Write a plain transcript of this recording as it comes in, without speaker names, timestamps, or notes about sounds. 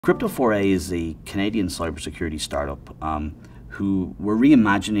CRYPTO4A is a Canadian cybersecurity startup who were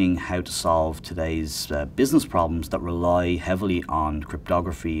reimagining how to solve today's business problems that rely heavily on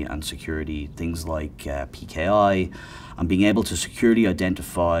cryptography and security, things like PKI, and being able to securely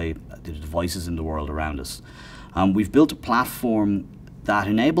identify the devices in the world around us. We've built a platform that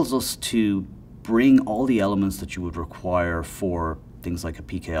enables us to bring all the elements that you would require for things like a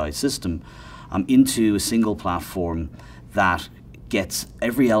PKI system into a single platform that gets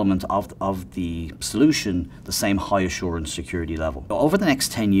every element of the solution the same high assurance security level. Over the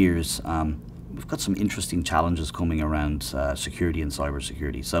next 10 years, we've got some interesting challenges coming around security and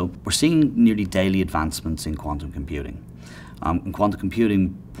cybersecurity. So we're seeing nearly daily advancements in quantum computing. And quantum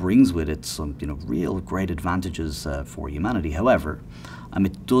computing brings with it some real great advantages for humanity. However,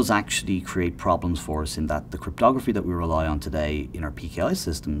 it does actually create problems for us in that the cryptography that we rely on today in our PKI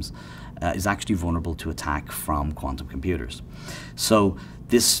systems is actually vulnerable to attack from quantum computers. So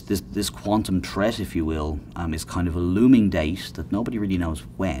this quantum threat, if you will, is kind of a looming date that nobody really knows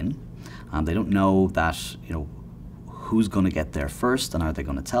when. They don't know that who's going to get there first and are they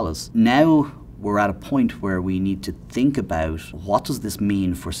going to tell us. Now we're at a point where we need to think about what does this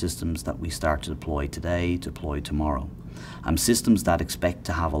mean for systems that we start to deploy today, deploy tomorrow. Systems that expect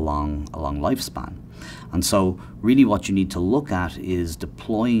to have a long lifespan. And so really what you need to look at is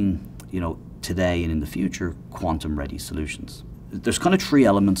deploying today and in the future quantum ready solutions. There's kind of three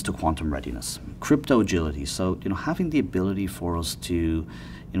elements to quantum readiness. Crypto agility, so having the ability for us to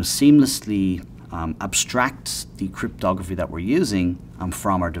seamlessly abstract the cryptography that we're using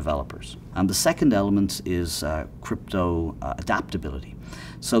from our developers. And the second element is crypto adaptability.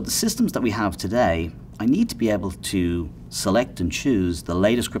 So the systems that we have today, I need to be able to select and choose the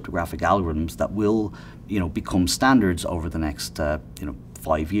latest cryptographic algorithms that will become standards over the next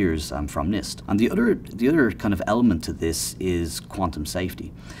 5 years from NIST. And the other kind of element to this is quantum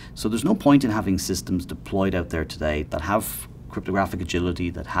safety. So there's no point in having systems deployed out there today that have cryptographic agility,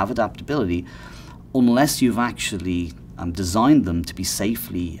 that have adaptability, unless you've actually designed them to be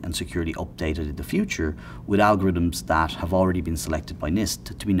safely and securely updated in the future with algorithms that have already been selected by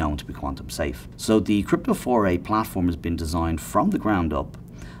NIST to be known to be quantum safe. So the CRYPTO4A platform has been designed from the ground up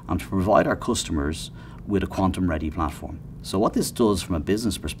to provide our customers with a quantum ready platform. So what this does from a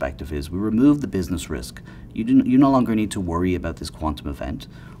business perspective is we remove the business risk. You no longer need to worry about this quantum event.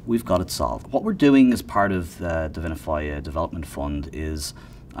 We've got it solved. What we're doing as part of the Venafi development fund is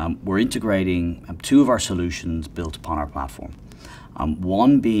we're integrating two of our solutions built upon our platform.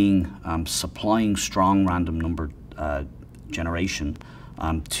 One being supplying strong random number generation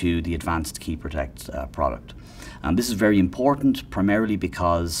to the advanced key protect product. This is very important primarily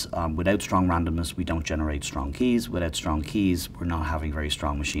because without strong randomness we don't generate strong keys. Without strong keys we're not having very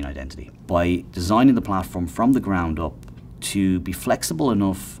strong machine identity. By designing the platform from the ground up to be flexible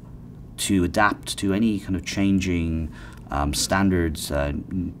enough to adapt to any kind of changing standards,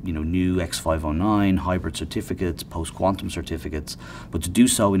 new X509, hybrid certificates, post-quantum certificates, but to do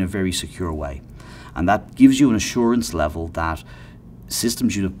so in a very secure way. And that gives you an assurance level that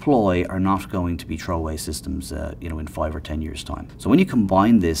systems you deploy are not going to be throwaway systems in 5 or 10 years' time. So when you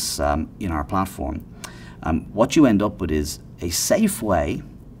combine this in our platform, what you end up with is a safe way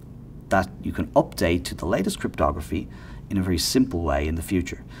that you can update to the latest cryptography in a very simple way in the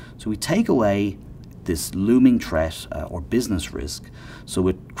future. So we take away this looming threat or business risk. So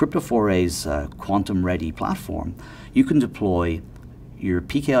with CRYPTO4A's quantum ready platform, you can deploy your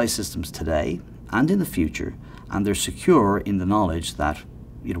PKI systems today and in the future, and they're secure in the knowledge that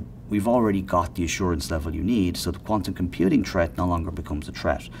we've already got the assurance level you need, so the quantum computing threat no longer becomes a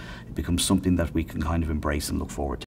threat. It becomes something that we can kind of embrace and look forward to.